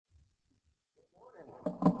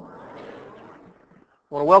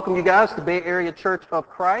I want to welcome you guys to Bay Area Church of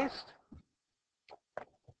Christ.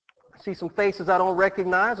 I see some faces I don't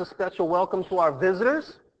recognize. A special welcome to our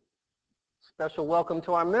visitors. Special welcome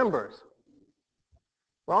to our members.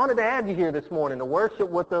 We're honored to have you here this morning to worship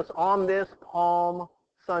with us on this Palm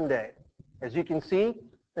Sunday. As you can see,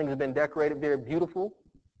 things have been decorated very beautiful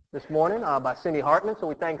this morning by Cindy Hartman, so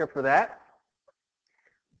we thank her for that.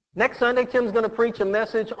 Next Sunday, Tim's going to preach a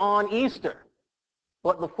message on Easter.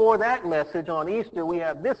 But before that message on Easter, we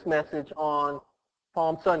have this message on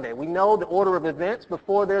Palm Sunday. We know the order of events.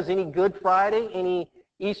 Before there's any Good Friday, any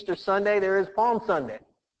Easter Sunday, there is Palm Sunday.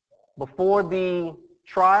 Before the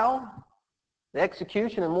trial, the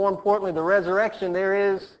execution, and more importantly, the resurrection, there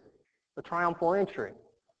is the triumphal entry.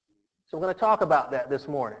 So we're going to talk about that this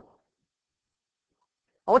morning.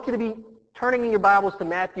 I want you to be turning in your Bibles to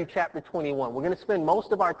Matthew chapter 21. We're going to spend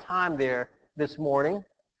most of our time there this morning.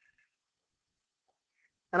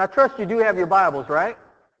 And I trust you do have your Bibles, right?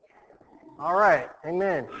 All right.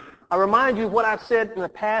 Amen. I remind you of what I've said in the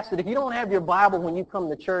past, that if you don't have your Bible when you come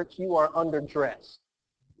to church, you are underdressed.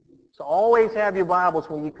 So always have your Bibles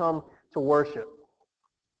when you come to worship.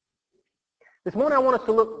 This morning I want us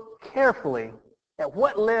to look carefully at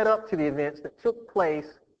what led up to the events that took place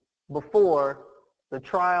before the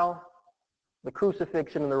trial, the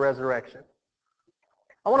crucifixion, and the resurrection.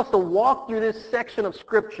 I want us to walk through this section of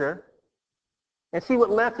Scripture and see what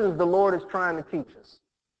lessons the Lord is trying to teach us.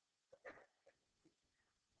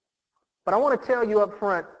 But I want to tell you up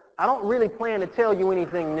front, I don't really plan to tell you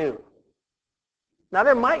anything new. Now,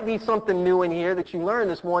 there might be something new in here that you learned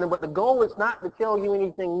this morning, but the goal is not to tell you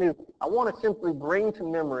anything new. I want to simply bring to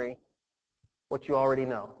memory what you already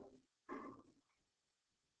know.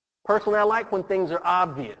 Personally, I like when things are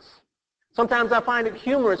obvious. Sometimes I find it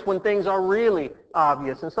humorous when things are really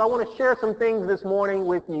obvious. And so I want to share some things this morning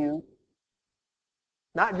with you,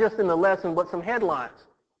 not just in the lesson, but some headlines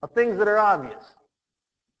of things that are obvious.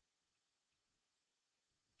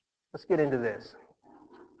 Let's get into this.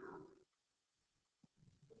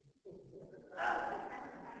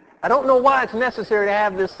 I don't know why it's necessary to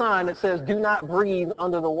have this sign that says, "Do not breathe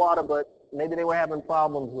under the water," but maybe they were having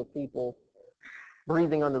problems with people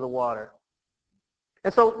breathing under the water.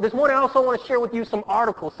 And so this morning I also want to share with you some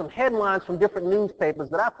articles, some headlines from different newspapers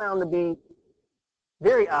that I found to be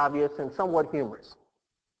very obvious and somewhat humorous.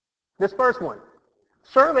 This first one,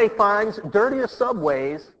 survey finds dirtier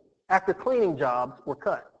subways after cleaning jobs were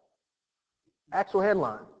cut. Actual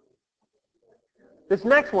headline. This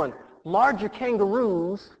next one, larger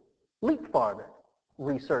kangaroos leap farther,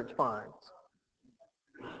 research finds.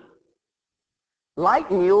 Light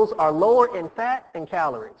meals are lower in fat and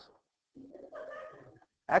calories.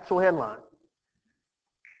 Actual headline.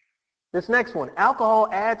 This next one, alcohol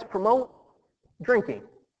ads promote drinking.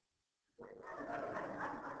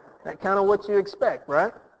 That's kind of what you expect,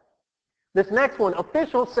 right? This next one,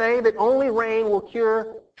 officials say that only rain will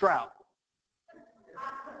cure drought.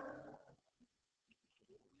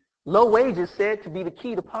 Low wages said to be the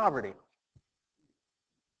key to poverty.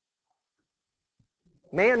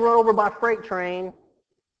 Man run over by freight train,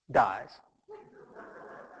 dies.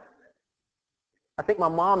 I think my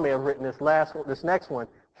mom may have written this next one.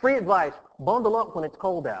 Free advice, bundle up when it's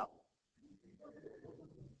cold out.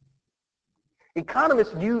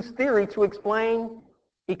 Economists use theory to explain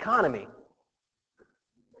economy.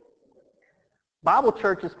 Bible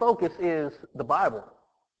Church's focus is the Bible.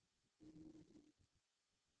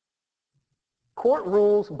 Court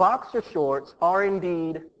rules boxer shorts are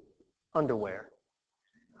indeed underwear.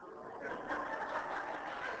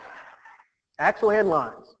 Actual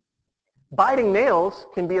headlines. Biting nails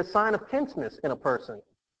can be a sign of tenseness in a person.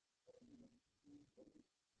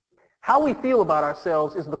 How we feel about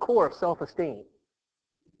ourselves is the core of self-esteem.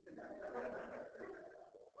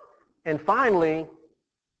 And finally,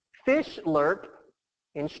 fish lurk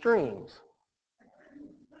in streams.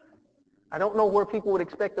 I don't know where people would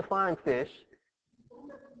expect to find fish,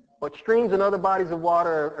 but streams and other bodies of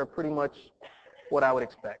water are pretty much what I would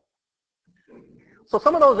expect. So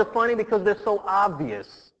some of those are funny because they're so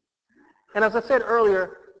obvious. And as I said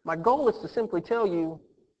earlier, my goal is to simply tell you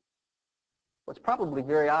what's probably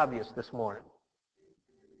very obvious this morning.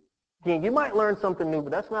 Again, you might learn something new,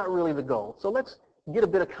 but that's not really the goal. So let's get a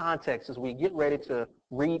bit of context as we get ready to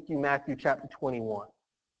read through Matthew chapter 21.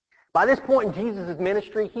 By this point in Jesus'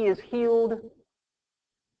 ministry, he has healed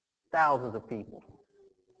thousands of people.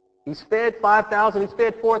 He's fed 5,000, he's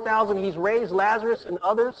fed 4,000, he's raised Lazarus and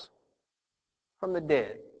others from the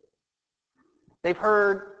dead. They've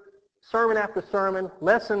heard sermon after sermon,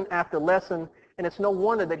 lesson after lesson, and it's no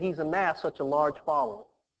wonder that he's amassed such a large following.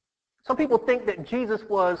 Some people think that Jesus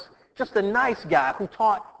was just a nice guy who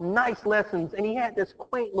taught nice lessons, and he had this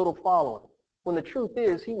quaint little following, when the truth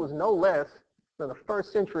is he was no less than the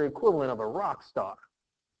first century equivalent of a rock star.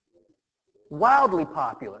 Wildly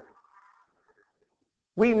popular.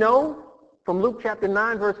 We know from Luke chapter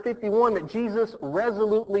 9, verse 51, that Jesus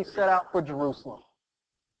resolutely set out for Jerusalem.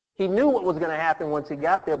 He knew what was going to happen once he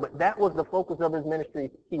got there, but that was the focus of his ministry.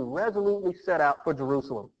 He resolutely set out for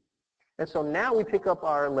Jerusalem. And so now we pick up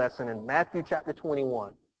our lesson in Matthew chapter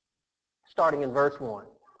 21, starting in verse 1.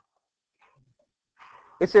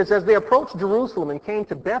 It says, as they approached Jerusalem and came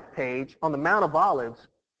to Bethphage on the Mount of Olives,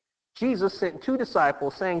 Jesus sent 2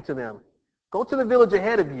 disciples, saying to them, go to the village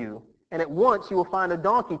ahead of you, and at once you will find a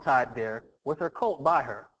donkey tied there with her colt by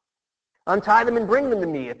her. Untie them and bring them to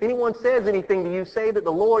me. If anyone says anything to you, say that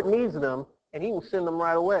the Lord needs them, and he will send them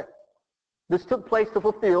right away. This took place to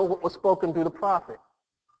fulfill what was spoken through the prophet.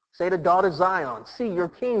 Say to daughter Zion, see, your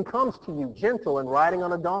king comes to you, gentle and riding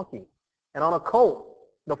on a donkey, and on a colt,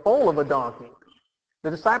 the foal of a donkey.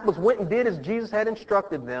 The disciples went and did as Jesus had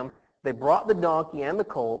instructed them. They brought the donkey and the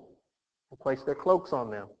colt and placed their cloaks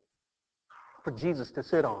on them for Jesus to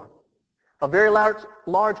sit on. A very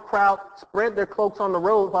large crowd spread their cloaks on the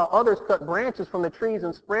road, while others cut branches from the trees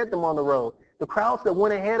and spread them on the road. The crowds that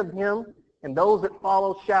went ahead of him and those that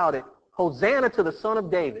followed shouted, Hosanna to the Son of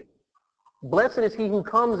David. Blessed is he who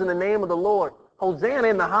comes in the name of the Lord. Hosanna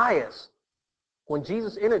in the highest. When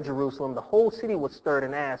Jesus entered Jerusalem, the whole city was stirred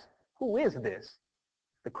and asked, who is this?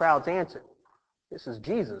 The crowds answered, this is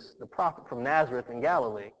Jesus, the prophet from Nazareth in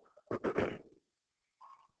Galilee.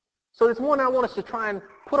 So this morning I want us to try and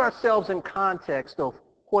put ourselves in context of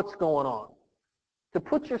what's going on. To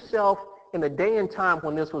put yourself in the day and time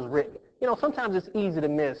when this was written. You know, sometimes it's easy to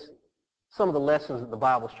miss some of the lessons that the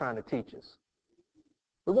Bible is trying to teach us.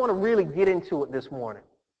 We want to really get into it this morning.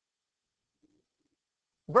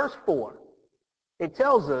 Verse 4, it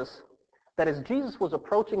tells us that as Jesus was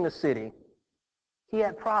approaching the city, he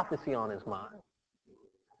had prophecy on his mind.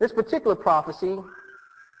 This particular prophecy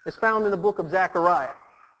is found in the book of Zechariah,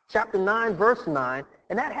 chapter 9, verse 9,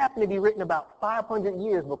 and that happened to be written about 500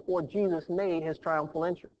 years before Jesus made his triumphal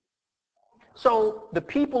entry. So the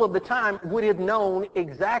people of the time would have known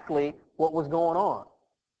exactly what was going on.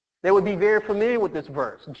 They would be very familiar with this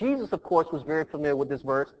verse. Jesus, of course, was very familiar with this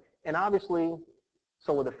verse, and obviously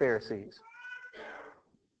so were the Pharisees.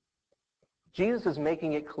 Jesus is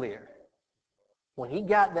making it clear. When he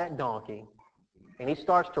got that donkey and he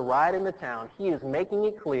starts to ride into town, he is making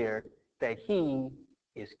it clear that he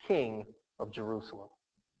is king of Jerusalem.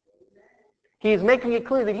 He is making it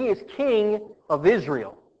clear that he is king of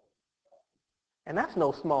Israel. And that's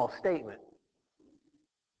no small statement.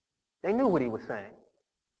 They knew what he was saying.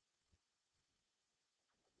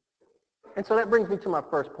 And so that brings me to my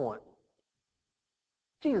first point.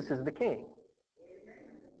 Jesus is the king.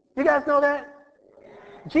 You guys know that?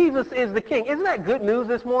 Jesus is the king. Isn't that good news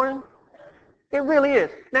this morning? It really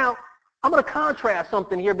is. Now, I'm going to contrast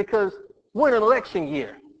something here because we're in an election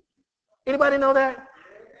year. Anybody know that?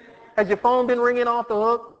 Has your phone been ringing off the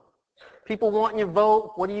hook? People wanting your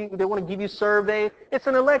vote. They want to give you surveys. It's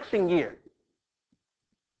an election year.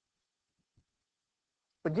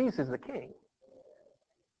 But Jesus is the king.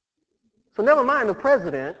 So never mind the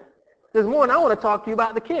president. This morning I want to talk to you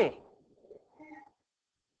about the king.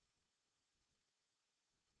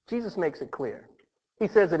 Jesus makes it clear. He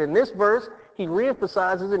says it in this verse. He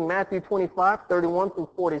reemphasizes it in Matthew 25, 31 through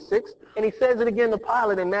 46. And he says it again to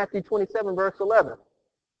Pilate in Matthew 27, verse 11.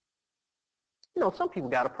 You know, some people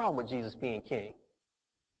got a problem with Jesus being king.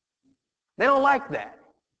 They don't like that.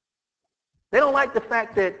 They don't like the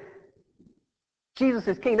fact that Jesus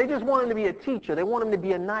is king. They just want him to be a teacher. They want him to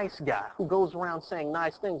be a nice guy who goes around saying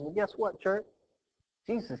nice things. But guess what, church?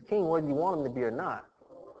 Jesus is king whether you want him to be or not.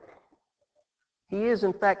 He is,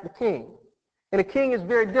 in fact, the king. And a king is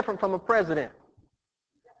very different from a president.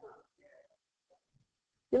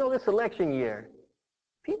 You know, this election year,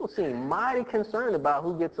 people seem mighty concerned about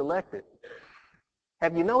who gets elected.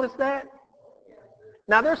 Have you noticed that?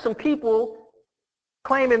 Now, there's some people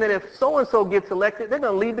claiming that if so-and-so gets elected, they're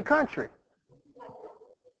going to leave the country.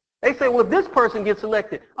 They say, well, if this person gets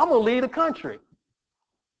elected, I'm going to leave the country.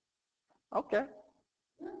 Okay.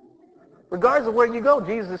 Regardless of where you go,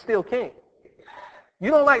 Jesus is still king. You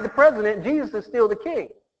don't like the president, Jesus is still the king.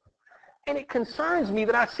 And it concerns me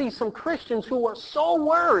that I see some Christians who are so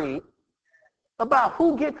worried about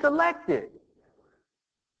who gets elected.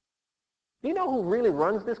 Do you know who really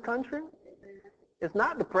runs this country? It's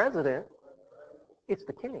not the president. It's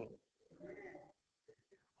the king.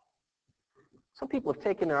 Some people have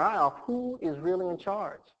taken their eye off who is really in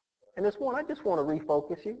charge. And this morning, I just want to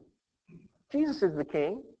refocus you. Jesus is the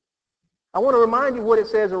king. I want to remind you what it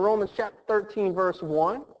says in Romans chapter 13, verse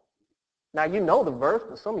 1. Now, you know the verse,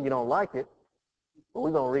 but some of you don't like it. But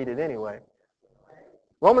we're going to read it anyway.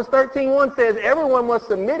 Romans 13:1 says, everyone must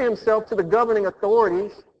submit himself to the governing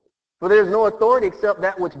authorities, for there is no authority except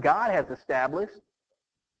that which God has established.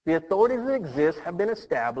 The authorities that exist have been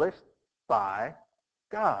established by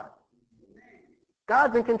God.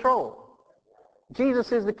 God's in control.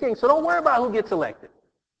 Jesus is the king. So don't worry about who gets elected.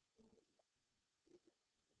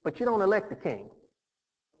 But you don't elect the king.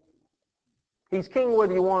 He's king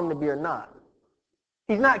whether you want him to be or not.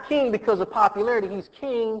 He's not king because of popularity. He's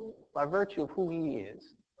king by virtue of who he is.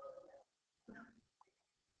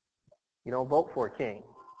 You don't vote for a king.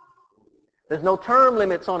 There's no term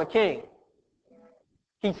limits on a king.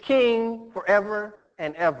 He's king forever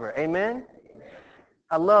and ever. Amen?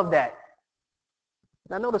 I love that.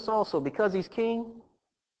 Now notice also, because he's king,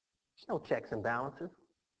 there's no checks and balances.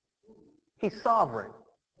 He's sovereign.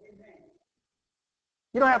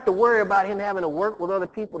 You don't have to worry about him having to work with other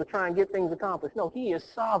people to try and get things accomplished. No, he is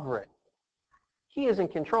sovereign. He is in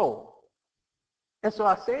control. And so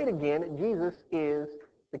I say it again, that Jesus is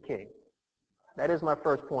the king. That is my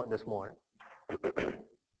first point this morning.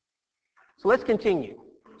 So let's continue.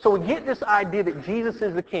 So we get this idea that Jesus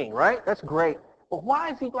is the king, right? That's great. But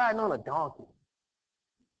why is he riding on a donkey?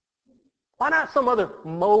 Why not some other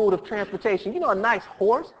mode of transportation? You know, a nice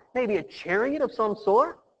horse, maybe a chariot of some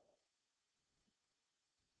sort.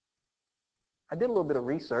 I did a little bit of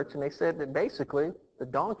research, and they said that basically the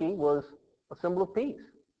donkey was a symbol of peace.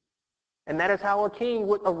 And that is how a king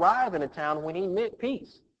would arrive in a town when he meant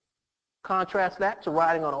peace. Contrast that to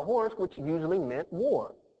riding on a horse, which usually meant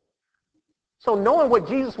war. So knowing what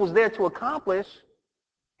Jesus was there to accomplish,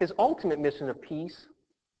 his ultimate mission of peace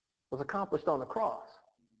was accomplished on the cross.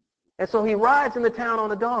 And so he rides in the town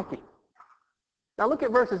on a donkey. Now look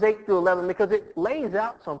at verses 8 through 11, because it lays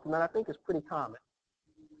out something that I think is pretty common.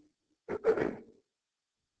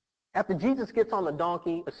 After Jesus gets on the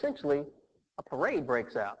donkey, essentially a parade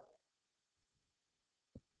breaks out.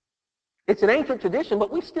 It's an ancient tradition,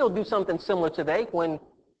 but we still do something similar today when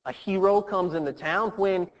a hero comes into town,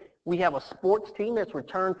 when we have a sports team that's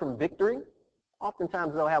returned from victory.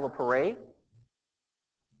 Oftentimes they'll have a parade.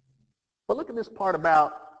 But look at this part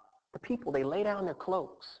about the people. They lay down their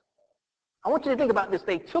cloaks. I want you to think about this.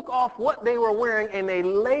 They took off what they were wearing and they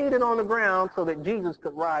laid it on the ground so that Jesus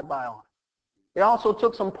could ride by on it. They also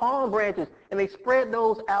took some palm branches and they spread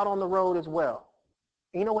those out on the road as well.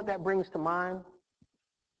 And you know what that brings to mind?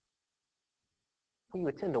 When you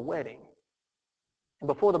attend a wedding, and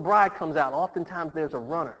before the bride comes out, oftentimes there's a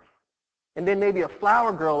runner. And then maybe a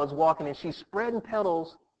flower girl is walking and she's spreading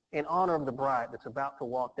petals in honor of the bride that's about to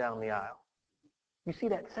walk down the aisle. You see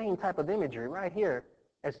that same type of imagery right here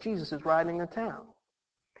as Jesus is riding into town.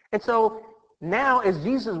 And so now as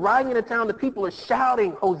Jesus is riding into town, the people are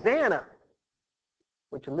shouting, Hosanna,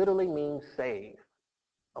 which literally means save,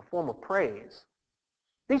 a form of praise.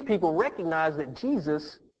 These people recognize that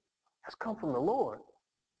Jesus has come from the Lord.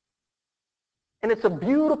 And it's a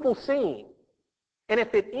beautiful scene. And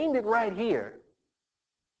if it ended right here,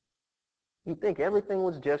 you'd think everything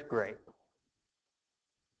was just great.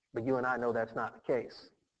 But you and I know that's not the case.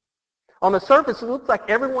 On the surface, it looks like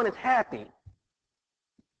everyone is happy.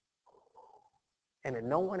 And that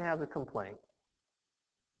no one has a complaint.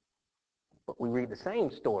 But we read the same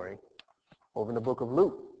story over in the book of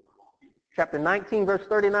Luke. Chapter 19, verse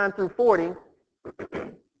 39 through 40.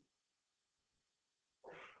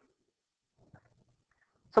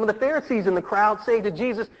 Some of the Pharisees in the crowd say to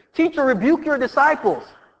Jesus, Teacher, rebuke your disciples.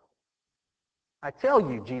 I tell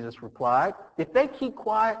you, Jesus replied, if they keep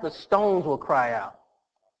quiet, the stones will cry out.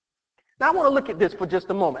 Now I want to look at this for just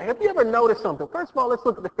a moment. Have you ever noticed something? First of all, let's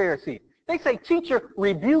look at the Pharisees. They say, Teacher,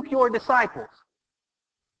 rebuke your disciples.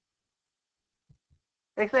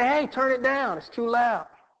 They say, hey, turn it down. It's too loud.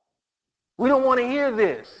 We don't want to hear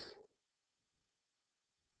this.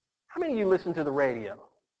 How many of you listen to the radio?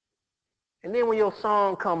 And then when your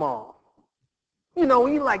song come on, you know,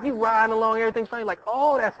 you riding along, everything's fine, you're like,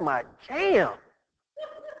 oh, that's my jam.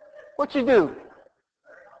 What you do?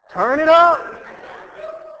 Turn it up.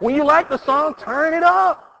 When you like the song, turn it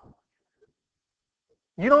up.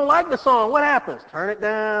 You don't like the song, what happens? Turn it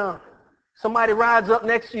down. Somebody rides up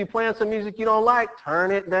next to you playing some music you don't like, turn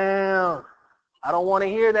it down. I don't want to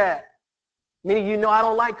hear that. Many of you know I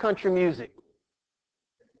don't like country music.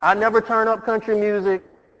 I never turn up country music.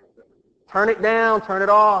 Turn it down, turn it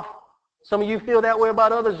off. Some of you feel that way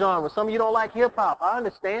about other genres. Some of you don't like hip-hop. I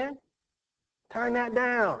understand. Turn that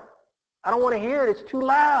down. I don't want to hear it. It's too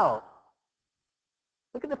loud.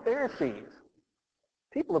 Look at the Pharisees.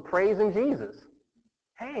 People are praising Jesus.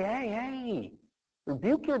 Hey, hey, hey.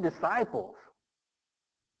 Rebuke your disciples.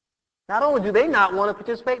 Not only do they not want to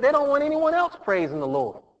participate, they don't want anyone else praising the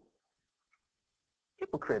Lord.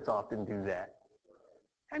 Hypocrites often do that.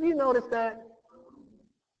 Have you noticed that?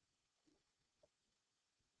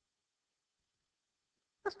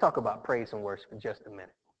 Let's talk about praise and worship for just a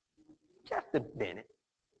minute. Just a minute.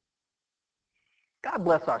 God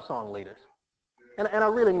bless our song leaders. And I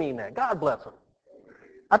really mean that. God bless them.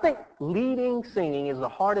 I think leading singing is the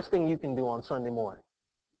hardest thing you can do on Sunday morning.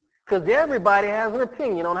 Because everybody has an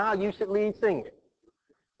opinion on how you should lead singing.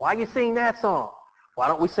 Why you sing that song? Why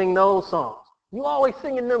don't we sing those songs? You always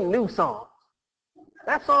singing them new songs.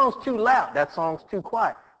 That song's too loud. That song's too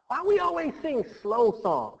quiet. Why we always sing slow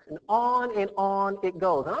songs? And on it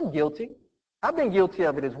goes. And I'm guilty. I've been guilty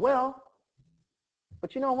of it as well.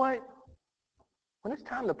 But you know what? When it's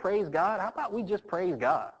time to praise God, how about we just praise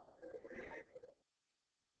God?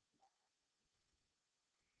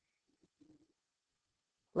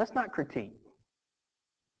 Let's not critique.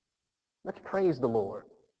 Let's praise the Lord.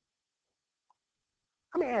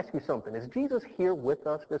 Let me ask you something. Is Jesus here with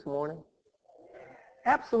us this morning?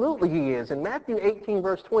 Absolutely he is. In Matthew 18,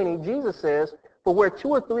 verse 20, Jesus says, "For where two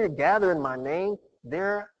or three are gathered in my name,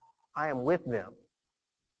 there I am with them."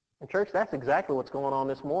 And church, that's exactly what's going on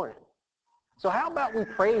this morning. So how about we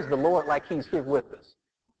praise the Lord like he's here with us?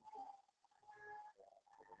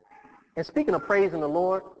 And speaking of praising the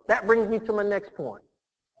Lord, that brings me to my next point.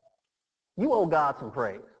 You owe God some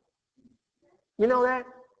praise. You know that?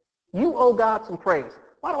 You owe God some praise.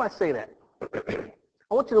 Why do I say that?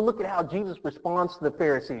 I want you to look at how Jesus responds to the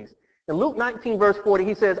Pharisees. In Luke 19, verse 40,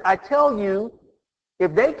 he says, "I tell you,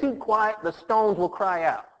 if they keep quiet, the stones will cry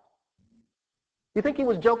out." You think he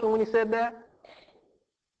was joking when he said that?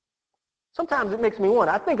 Sometimes it makes me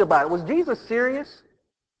wonder. I think about it. Was Jesus serious?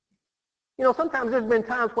 You know, sometimes there's been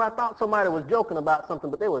times where I thought somebody was joking about something,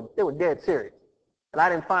 but they were dead serious. And I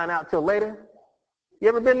didn't find out till later. You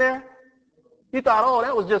ever been there? You thought, oh,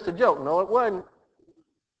 that was just a joke. No, it wasn't.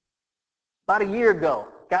 About a year ago,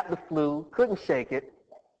 got the flu, couldn't shake it.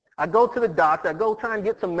 I go to the doctor. I go try and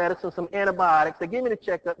get some medicine, some antibiotics. They give me the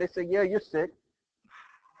checkup. They say, yeah, you're sick.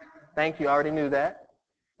 Thank you. I already knew that.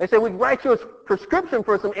 They said, we can write you a prescription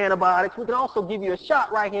for some antibiotics. We can also give you a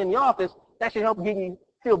shot right here in the office. That should help get you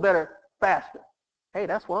feel better faster. Hey,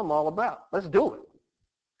 that's what I'm all about. Let's do it.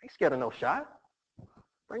 I ain't scared of no shot.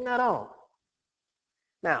 Bring that on.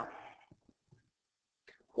 Now,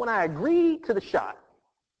 when I agreed to the shot,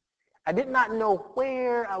 I did not know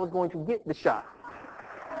where I was going to get the shot.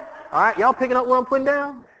 All right, y'all picking up what I'm putting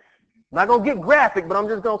down? I'm not going to get graphic, but I'm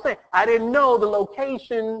just going to say, I didn't know the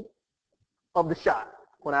location of the shot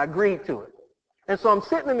when I agreed to it. And so I'm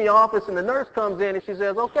sitting in the office, and the nurse comes in, and she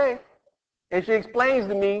says, okay. And she explains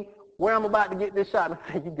to me where I'm about to get this shot. And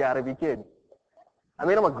I think, you got to be kidding. I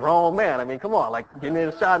mean, I'm a grown man. I mean, come on, like give me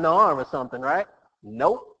a shot in the arm or something, right?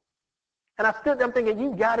 Nope. And I stood there, I'm thinking,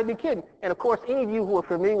 you got to be kidding. And, of course, any of you who are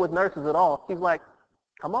familiar with nurses at all, she's like,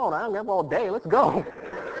 come on, I don't have all day. Let's go.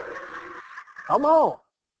 Come on.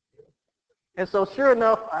 And so, sure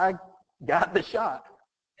enough, I got the shot.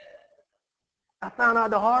 I found out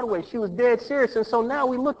the hard way. She was dead serious. And so now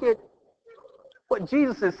we look at what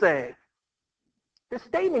Jesus is saying. This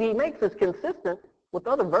statement he makes is consistent with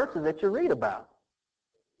other verses that you read about.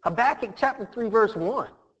 Habakkuk chapter 3, verse 1.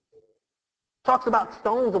 Talks about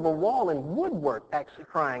stones of a wall and woodwork actually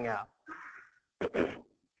crying out.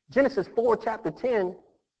 Genesis 4, chapter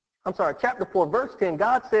 4, verse 10,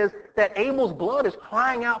 God says that Abel's blood is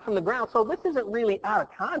crying out from the ground. So this isn't really out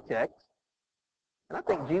of context. And I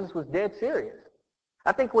think Jesus was dead serious.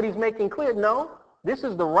 I think what he's making clear, no, this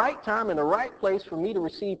is the right time and the right place for me to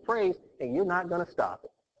receive praise, and you're not going to stop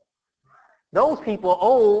it. Those people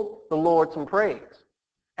owe the Lord some praise.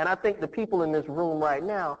 And I think the people in this room right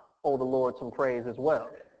now owe the Lord some praise as well.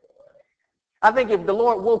 I think if the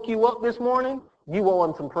Lord woke you up this morning, you owe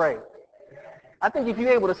him some praise. I think if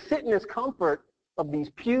you're able to sit in this comfort of these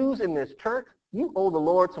pews in this church, you owe the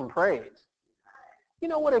Lord some praise. You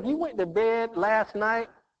know what? If you went to bed last night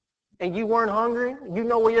and you weren't hungry, you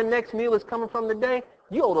know where your next meal is coming from today,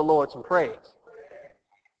 you owe the Lord some praise.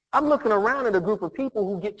 I'm looking around at a group of people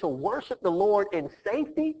who get to worship the Lord in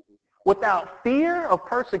safety without fear of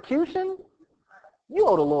persecution. You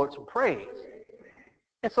owe the Lord some praise.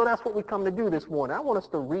 And so that's what we come to do this morning. I want us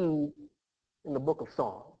to read in the book of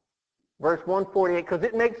Psalms, verse 148, because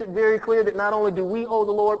it makes it very clear that not only do we owe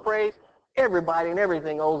the Lord praise, everybody and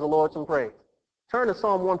everything owes the Lord some praise. Turn to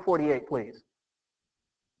Psalm 148, please.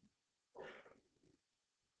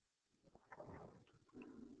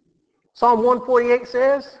 Psalm 148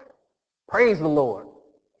 says, praise the Lord.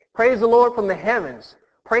 Praise the Lord from the heavens.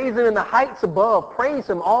 Praise him in the heights above. Praise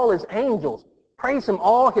him, all his angels. Praise him,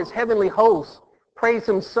 all his heavenly hosts. Praise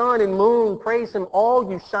him, sun and moon. Praise him,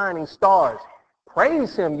 all you shining stars.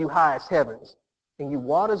 Praise him, you highest heavens, and you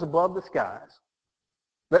waters above the skies.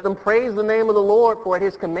 Let them praise the name of the Lord, for at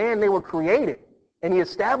his command they were created, and he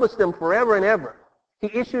established them forever and ever. He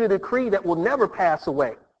issued a decree that will never pass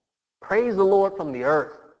away. Praise the Lord from the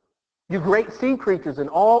earth, you great sea creatures in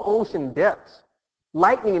all ocean depths,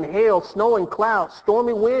 lightning and hail, snow and clouds,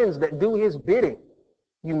 stormy winds that do his bidding.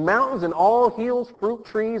 You mountains and all hills, fruit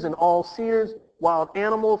trees and all cedars, wild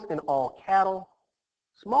animals and all cattle,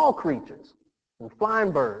 small creatures and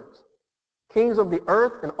flying birds, kings of the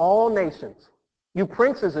earth and all nations, you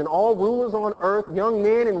princes and all rulers on earth, young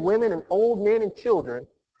men and women and old men and children,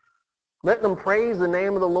 let them praise the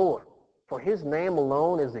name of the Lord, for his name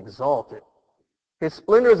alone is exalted. His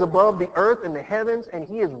splendor is above the earth and the heavens, and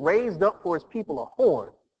he has raised up for his people a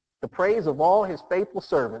horn, the praise of all his faithful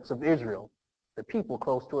servants of Israel, the people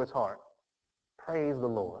close to his heart. Praise the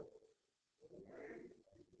Lord.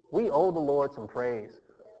 We owe the Lord some praise.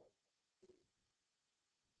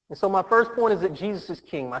 And so my first point is that Jesus is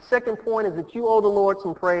king. My second point is that you owe the Lord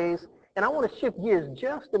some praise. And I want to shift gears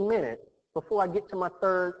just a minute before I get to my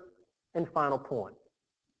third and final point.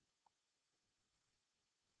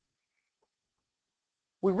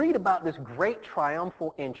 We read about this great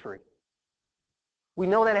triumphal entry. We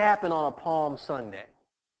know that happened on a Palm Sunday.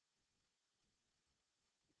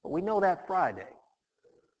 But we know that Friday,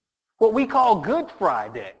 what we call Good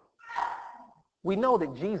Friday, we know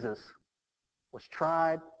that Jesus was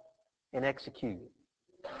tried and executed.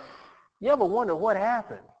 You ever wonder what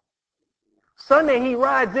happened? Sunday he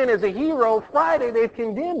rides in as a hero. Friday they've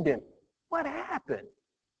condemned him. What happened?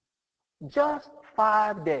 Just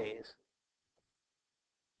 5 days.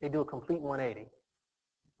 They do a complete 180.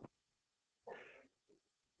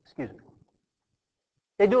 Excuse me.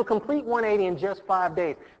 They do a complete 180 in just 5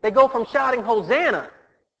 days. They go from shouting Hosanna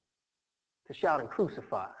to shouting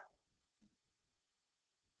Crucify.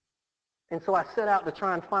 And so I set out to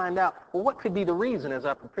try and find out, well, what could be the reason as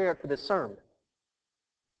I prepared for this sermon?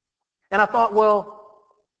 And I thought, well,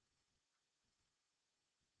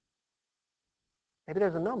 maybe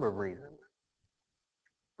there's a number of reasons.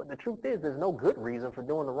 But the truth is, there's no good reason for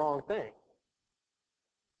doing the wrong thing.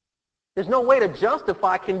 There's no way to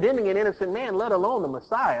justify condemning an innocent man, let alone the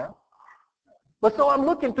Messiah. But so I'm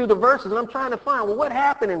looking through the verses and I'm trying to find, well, what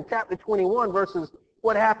happened in chapter 21 versus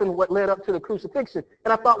what happened, what led up to the crucifixion.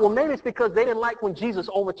 And I thought, well, maybe it's because they didn't like when Jesus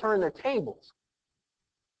overturned their tables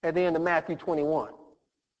at the end of Matthew 21.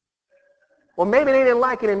 Or maybe they didn't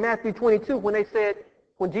like it in Matthew 22 when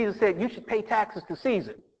Jesus said, you should pay taxes to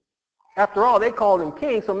Caesar. After all, they called him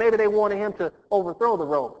king, so maybe they wanted him to overthrow the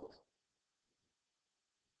Romans.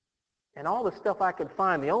 And all the stuff I could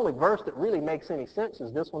find, the only verse that really makes any sense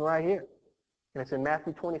is this one right here. And it's in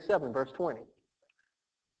Matthew 27, verse 20.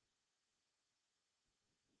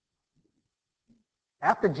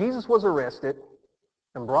 After Jesus was arrested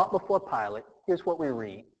and brought before Pilate, here's what we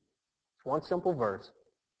read. It's one simple verse.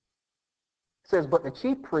 It says, but the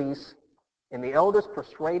chief priests and the elders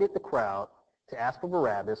persuaded the crowd to ask for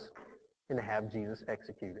Barabbas and to have Jesus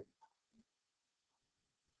executed.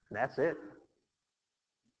 And that's it.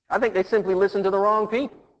 I think they simply listened to the wrong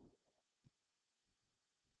people.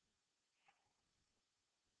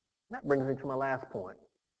 That brings me to my last point.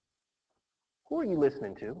 Who are you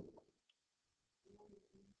listening to?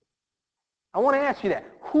 I want to ask you that.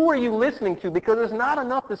 Who are you listening to? Because it's not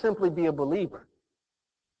enough to simply be a believer.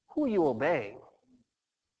 Who are you obeying?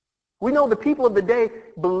 We know the people of the day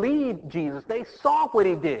believed Jesus. They saw what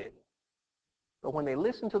he did. But when they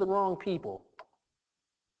listened to the wrong people,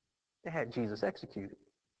 they had Jesus executed.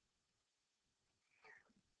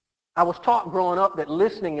 I was taught growing up that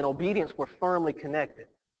listening and obedience were firmly connected.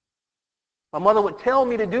 My mother would tell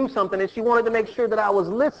me to do something, and she wanted to make sure that I was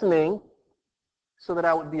listening so that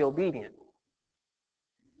I would be obedient.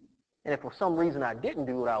 And if for some reason I didn't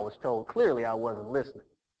do what I was told, clearly I wasn't listening.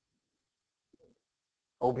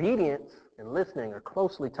 Obedience and listening are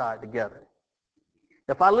closely tied together.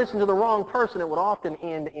 If I listened to the wrong person, it would often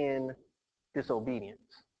end in disobedience.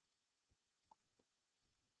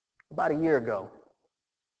 About a year ago,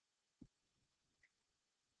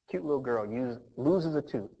 cute little girl loses a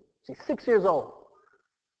tooth. She's 6 years old.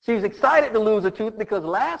 She's excited to lose a tooth because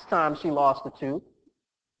last time she lost a tooth,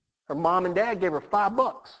 her mom and dad gave her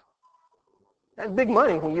 $5. That's big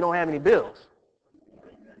money when you don't have any bills.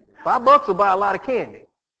 $5 will buy a lot of candy.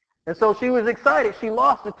 And so she was excited. She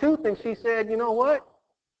lost a tooth and she said, you know what?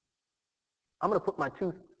 I'm going to put my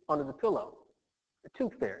tooth under the pillow. The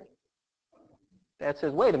tooth fairy. Dad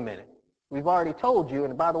says, wait a minute. We've already told you,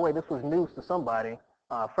 and by the way, this was news to somebody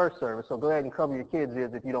first service, so go ahead and cover your kids'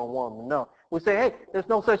 ears if you don't want them to know. We say, hey, there's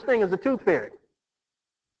no such thing as a tooth fairy.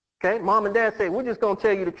 Okay? Mom and dad say, we're just going to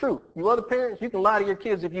tell you the truth. You other parents, you can lie to your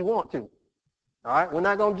kids if you want to. All right? We're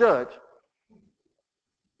not going to judge.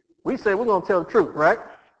 We say we're going to tell the truth, right?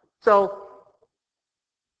 So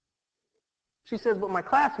she says, but my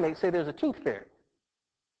classmates say there's a tooth fairy.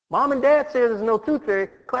 Mom and dad say there's no tooth fairy.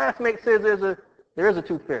 Classmate says there is a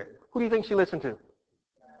tooth fairy. Who do you think she listened to?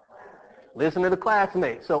 Listen to the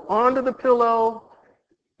classmate. So under the pillow,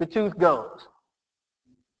 the tooth goes.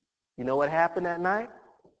 You know what happened that night?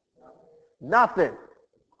 Nothing.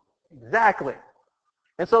 Exactly.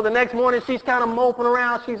 And so the next morning she's kind of moping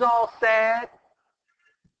around. She's all sad.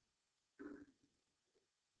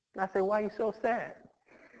 And I say, why are you so sad?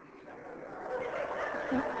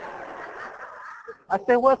 I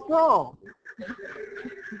said, what's wrong?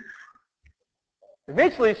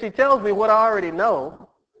 Eventually she tells me what I already know.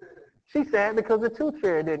 She's sad because the tooth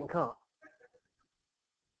fairy didn't come.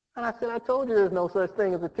 And I said, I told you there's no such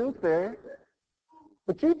thing as a tooth fairy.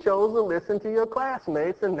 But you chose to listen to your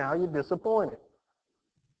classmates, and now you're disappointed.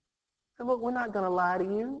 I said, look, we're not going to lie to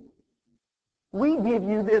you. We give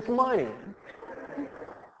you this money.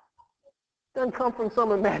 Doesn't come from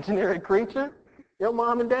some imaginary creature. Your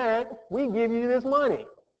mom and dad, we give you this money.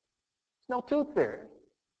 It's no tooth fairy.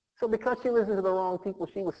 So because she listened to the wrong people,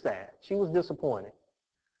 she was sad. She was disappointed.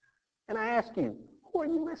 And I ask you, who are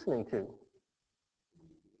you listening to?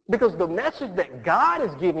 Because the message that God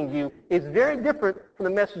is giving you is very different from the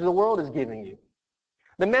message the world is giving you.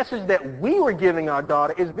 The message that we were giving our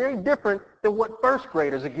daughter is very different than what first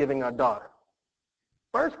graders are giving our daughter.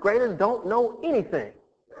 First graders don't know anything.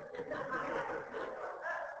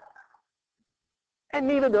 And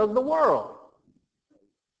neither does the world.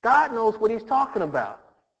 God knows what he's talking about.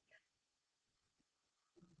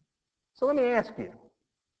 So let me ask you,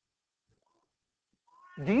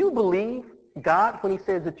 do you believe God when he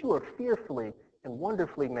says that you are fearfully and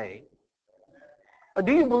wonderfully made? Or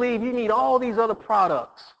do you believe you need all these other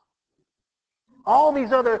products, all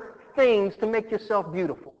these other things to make yourself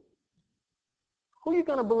beautiful? Who are you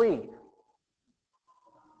going to believe?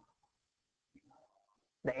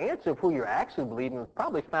 The answer of who you're actually believing is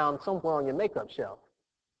probably found somewhere on your makeup shelf.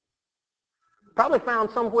 Probably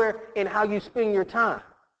found somewhere in how you spend your time.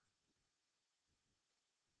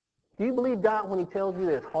 Do you believe God when he tells you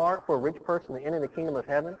that it's hard for a rich person to enter the kingdom of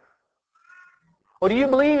heaven? Or do you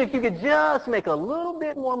believe if you could just make a little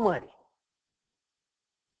bit more money,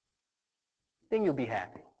 then you'll be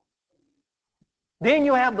happy? Then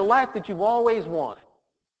you'll have the life that you've always wanted.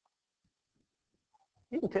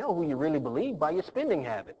 You can tell who you really believe by your spending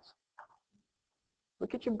habits.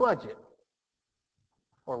 Look at your budget,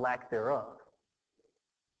 or lack thereof.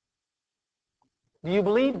 Do you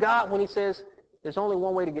believe God when he says there's only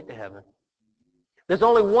one way to get to heaven? There's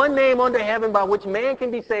only one name under heaven by which man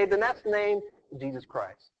can be saved, and that's the name of Jesus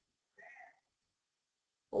Christ.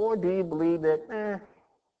 Or do you believe that,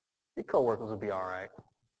 your coworkers will be all right?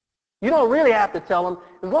 You don't really have to tell them.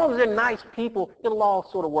 As long as they're nice people, it'll all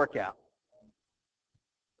sort of work out.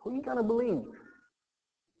 Who are you going to believe?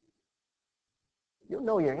 You'll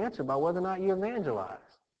know your answer by whether or not you evangelize.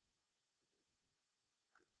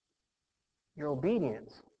 Your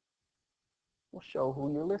obedience will show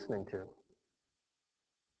who you're listening to.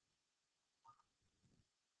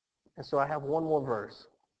 And so I have one more verse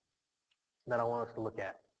that I want us to look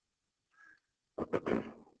at.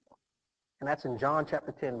 And that's in John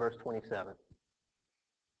chapter 10, verse 27.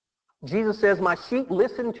 Jesus says, my sheep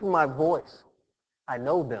listen to my voice. I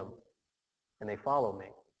know them, and they follow me.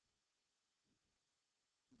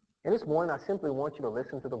 And this morning, I simply want you to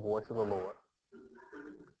listen to the voice of the Lord.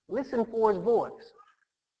 Listen for his voice.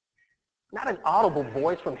 Not an audible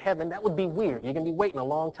voice from heaven. That would be weird. You're going to be waiting a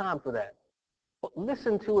long time for that. But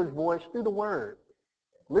listen to his voice through the word.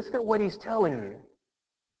 Listen to what he's telling you.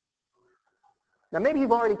 Now, maybe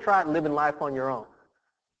you've already tried living life on your own.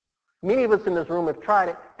 Many of us in this room have tried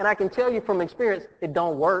it, and I can tell you from experience, it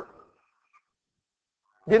don't work.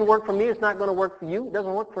 Didn't work for me. It's not going to work for you. It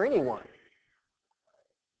doesn't work for anyone.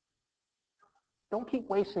 Don't keep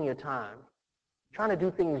wasting your time trying to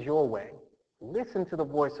do things your way. Listen to the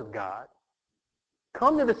voice of God.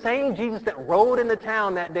 Come to the same Jesus that rode into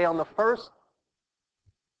town that day on the first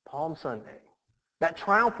Palm Sunday. That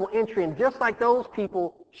triumphal entry. And just like those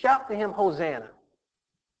people, shout to him, Hosanna,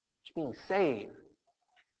 which means save.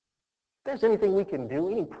 If there's anything we can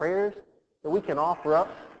do, any prayers that we can offer up,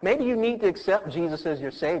 maybe you need to accept Jesus as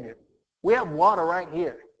your Savior. We have water right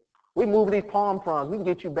here. We move these palm fronds. We can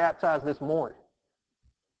get you baptized this morning.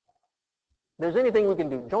 If there's anything we can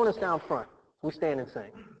do, join us down front. We stand and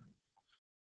sing.